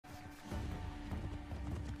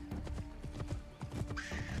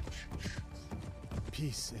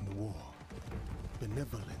peace and war,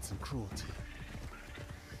 benevolence and cruelty.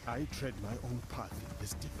 I tread my own path in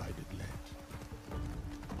this divided land.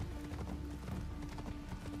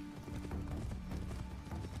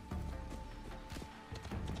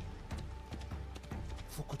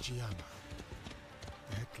 Fukuyama,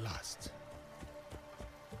 at last.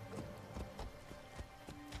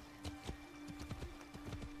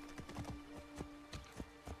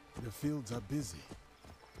 The fields are busy.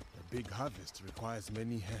 A big harvest requires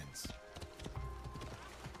many hands.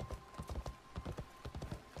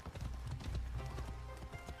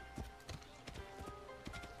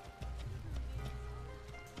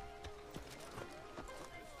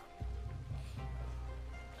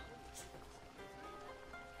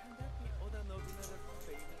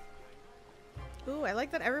 Ooh, I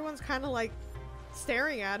like that everyone's kind of like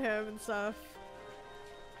staring at him and stuff.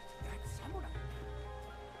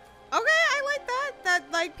 Okay, I like that.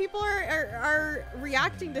 That like people are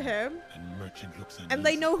reacting to him, And merchant looks and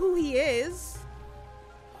they know who he is.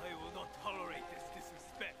 I will not tolerate this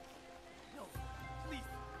disrespect. No, please.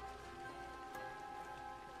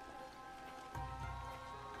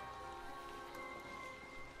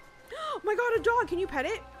 Oh my god, a dog! Can you pet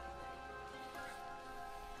it?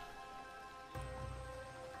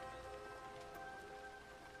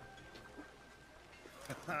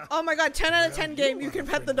 Oh my god, 10 out of 10 game, you can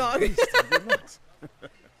pet the dog.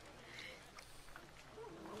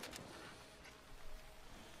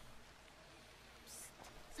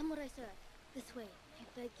 Samurai sir, this way,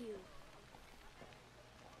 I beg you.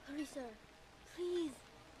 Hurry sir, please.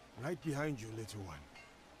 Right behind you, little one.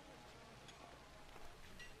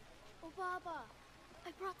 Oh Baba,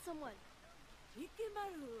 I brought someone.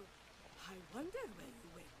 Ikemaru, I wonder where you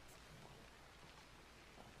went.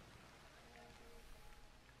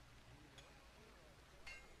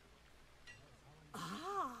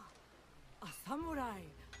 Ah, a samurai.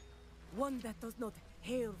 One that does not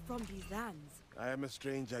hail from these lands. I am a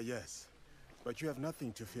stranger, yes. But you have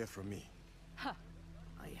nothing to fear from me. Ha!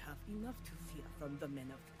 I have enough to fear from the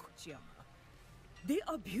men of Fukuyama. They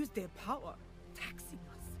abuse their power, taxing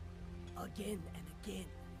us again and again,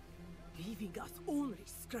 leaving us only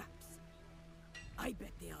scraps. I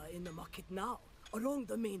bet they are in the market now, along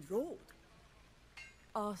the main road.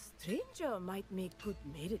 A stranger might make good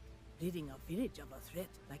merit, ridding a village of a threat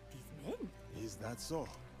like these men. Is that so?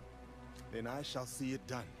 Then I shall see it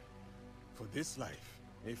done. For this life,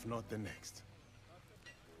 if not the next.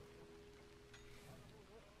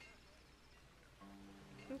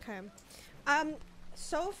 Okay.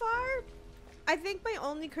 So far, I think my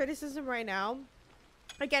only criticism right now,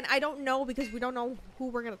 again, I don't know because we don't know who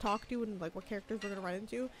we're gonna talk to and like what characters we're gonna run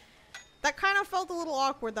into. That kind of felt a little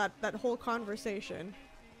awkward, that whole conversation.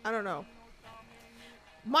 I don't know.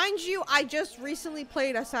 Mind you, I just recently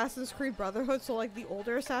played Assassin's Creed Brotherhood, so like the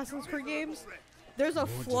older Assassin's Creed games. There's a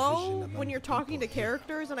flow when you're talking to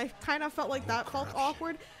characters, and I kind of felt like that felt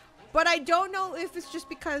awkward. But I don't know if it's just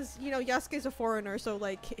because, you know, Yasuke's a foreigner, so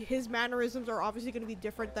like his mannerisms are obviously going to be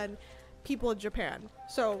different than people in Japan.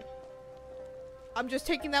 So I'm just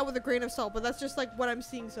taking that with a grain of salt, but that's just like what I'm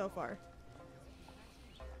seeing so far.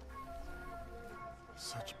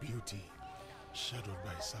 Such beauty, shadowed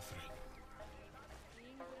by suffering.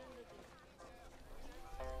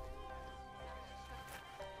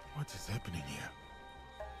 What is happening here?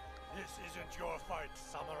 This isn't your fight,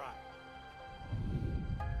 samurai.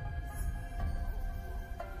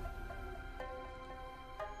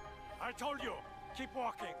 I told you, keep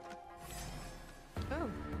walking. Oh.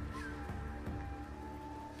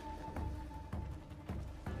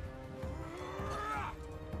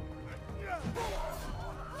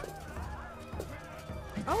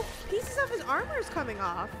 Oh, pieces of his armor is coming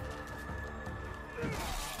off.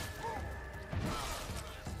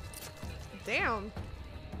 Damn.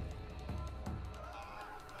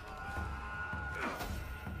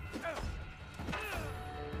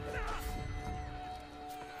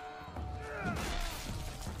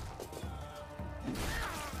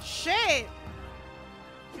 Shit.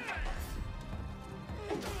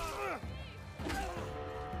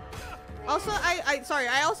 Also,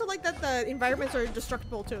 I also like that the environments are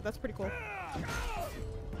destructible too. That's pretty cool.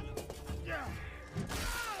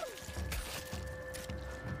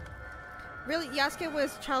 Really, Yasuke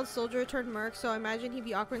was child soldier turned merc, so I imagine he'd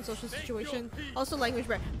be awkward in social situation. Also language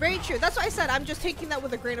barrier. Very true. That's why I said I'm just taking that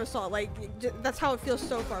with a grain of salt. Like, that's how it feels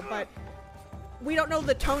so far, but we don't know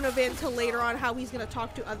the tone of it until later on how he's gonna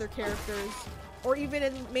talk to other characters. Or even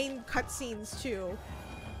in main cutscenes too.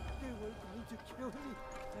 You were going to kill me.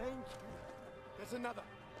 Thank you. There's another.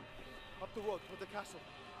 Up the road for the castle.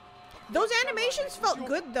 Those animations felt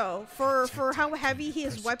good though, for how heavy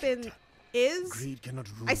his weapon is. Greed cannot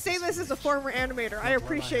rule I say this as a village. former animator. I Not while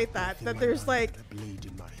appreciate have that. breath in That my there's lungs like and a blade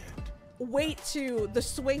in my hand. weight to the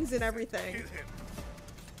swings and everything.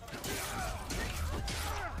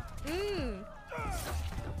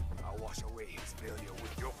 I'll wash away his failure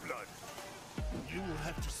with your blood. You will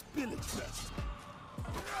have to spill it first.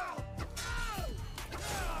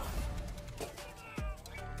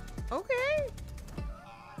 Okay.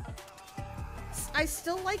 I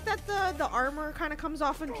still like that the armor kind of comes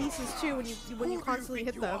off in pieces too when you Who do constantly think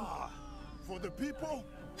hit you them. are? For the people?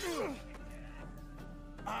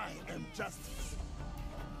 I am justice.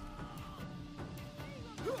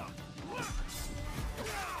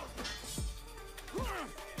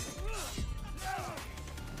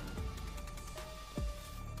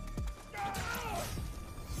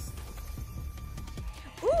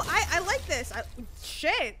 Ooh, I like this.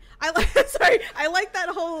 Shit. I like sorry. I like that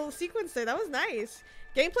whole sequence there. That was nice.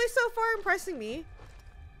 Gameplay so far impressing me.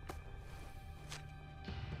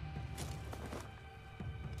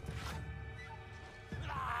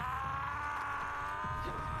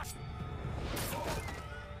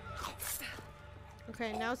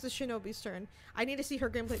 Okay, now it's the shinobi's turn. I need to see her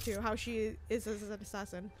gameplay too, how she is as an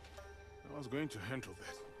assassin. I was going to handle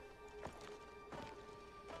that.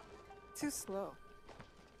 Too slow.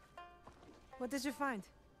 What did you find?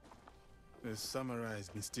 The samurai has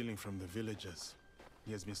been stealing from the villagers.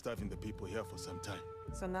 He has been starving the people here for some time.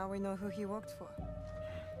 So now we know who he worked for.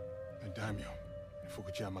 The daimyo in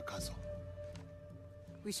Fukuyama Castle.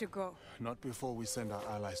 We should go. Not before we send our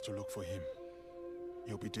allies to look for him.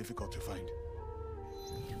 He'll be difficult to find.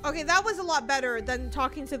 Okay, that was a lot better than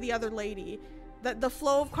talking to the other lady. The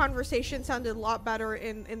flow of conversation sounded a lot better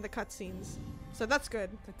in the cutscenes. So that's good.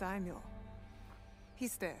 The daimyo.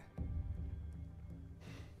 He's there.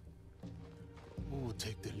 Who will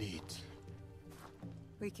take the lead?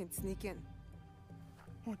 We can sneak in.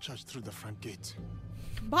 Or charge through the front gate?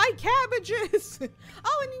 Buy cabbages!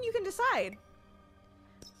 Oh, and then you can decide.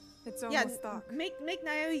 It's Yeah, almost dark. make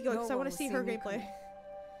Naoe go because I No want one to see will her see me gameplay. coming.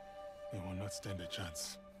 They will not stand a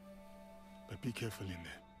chance. But be careful in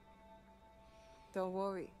there. Don't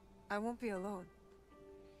worry. I won't be alone.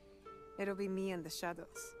 It'll be me and the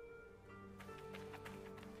shadows.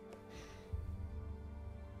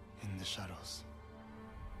 In the shadows.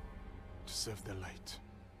 To serve the light.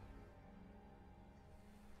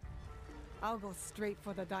 I'll go straight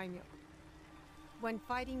for the daimyo. When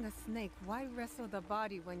fighting a snake, why wrestle the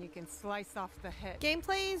body when you can slice off the head?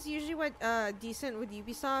 Gameplay is usually what decent with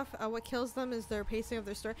Ubisoft. What kills them is their pacing of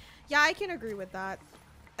their story. Yeah, I can agree with that.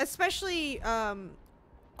 Especially again,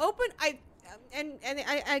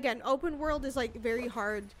 open world is like very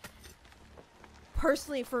hard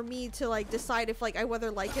personally for me to like decide if like I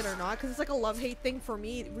whether like it or not, because it's like a love-hate thing for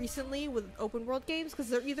me recently with open world games, because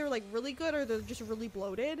they're either like really good or they're just really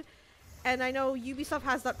bloated. And I know Ubisoft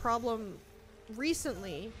has that problem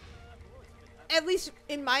recently, at least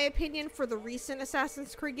in my opinion, for the recent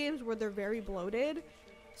Assassin's Creed games where they're very bloated.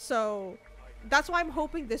 So that's why I'm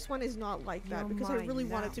hoping this one is not like that, You're because I mine really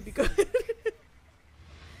want it now. to be good.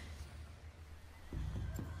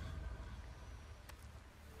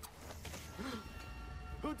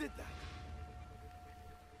 Who did that?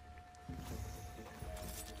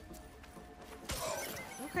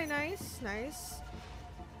 Okay, nice, nice.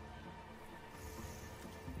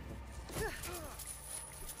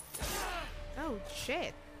 Oh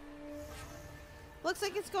shit. Looks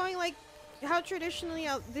like it's going like how traditionally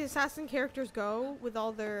the assassin characters go, with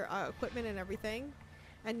all their equipment and everything,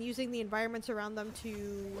 and using the environments around them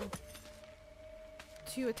to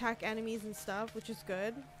attack enemies and stuff, which is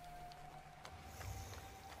good.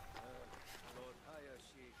 Lord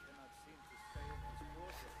Hayashi cannot seem to stay in his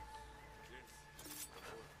quarters.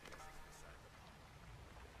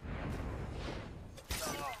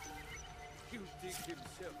 He'll dig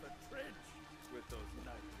himself a trench with those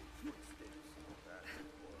nightly footsteps. That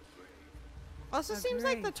poor grave. Also A seems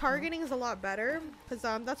like the grave, huh? targeting is a lot better, because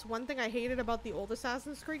that's one thing I hated about the old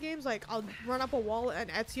Assassin's Creed games. Like, I'll run up a wall and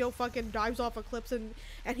Ezio fucking dives off a cliff and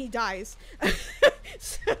he dies.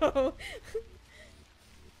 So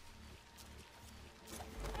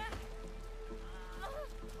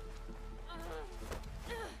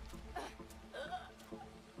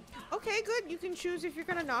okay, good. You can choose if you're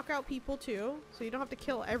gonna knock out people too, so you don't have to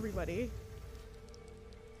kill everybody.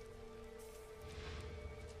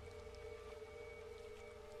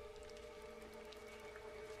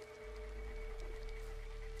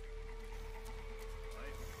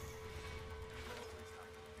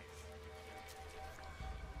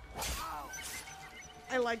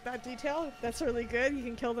 I like that detail. That's really good. You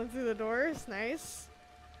can kill them through the doors. Nice.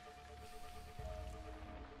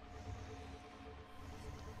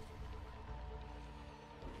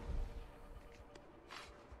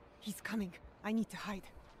 He's coming. I need to hide.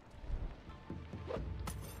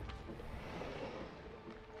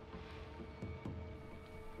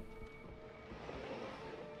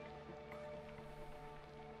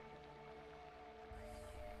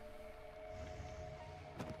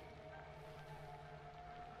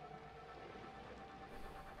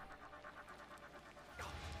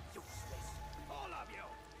 Useless, all of you!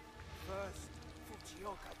 First,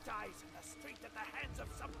 Fujioka dies in the street at the hands of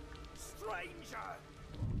some stranger!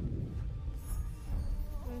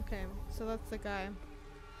 Okay, so that's the guy. And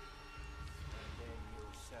then you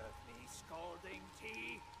serve me scalding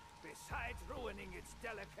tea? Besides ruining its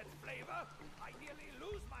delicate flavor, I nearly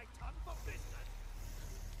lose my tongue for business!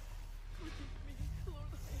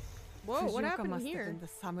 Whoa, what Fujioka happened must here? have been the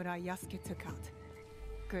samurai Yasuke took out.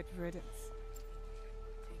 Good riddance.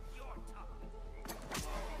 Take your tongue!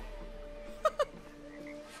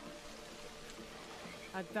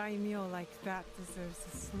 A daimyo like that deserves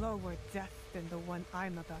a slower death than the one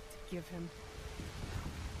I'm about to give him.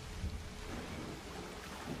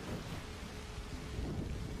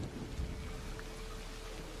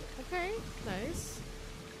 Okay, nice.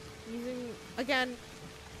 Using, again,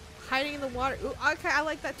 hiding in the water. Ooh, okay, I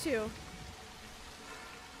like that too.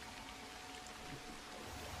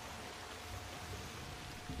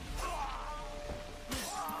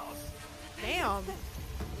 Damn.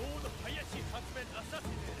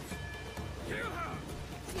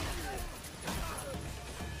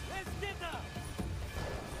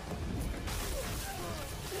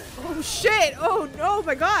 Oh shit! Oh no,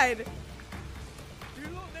 my god!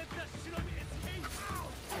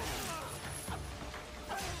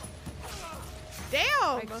 Damn!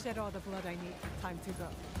 I've shed all the blood I need. Time to go.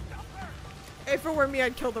 If it were me,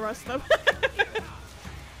 I'd kill the rest of them.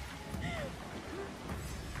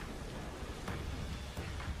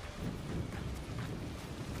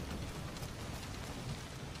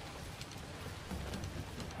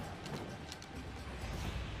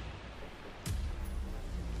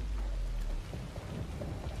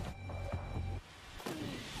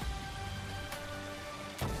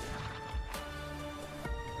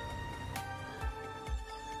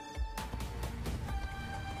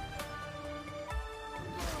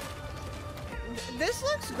 This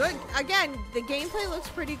looks good. Again, the gameplay looks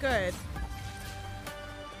pretty good.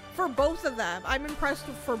 For both of them. I'm impressed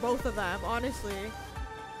for both of them, honestly.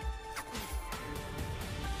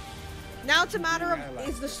 Now it's a matter of,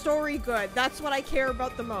 is the story good? That's what I care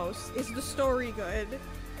about the most. Is the story good?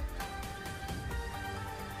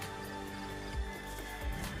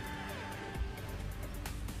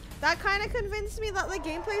 That kind of convinced me that the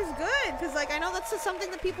gameplay is good, because like I know that's just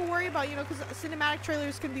something that people worry about, you know, because cinematic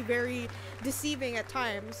trailers can be very deceiving at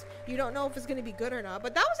times. You don't know if it's going to be good or not,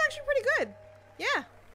 but that was actually pretty good. Yeah.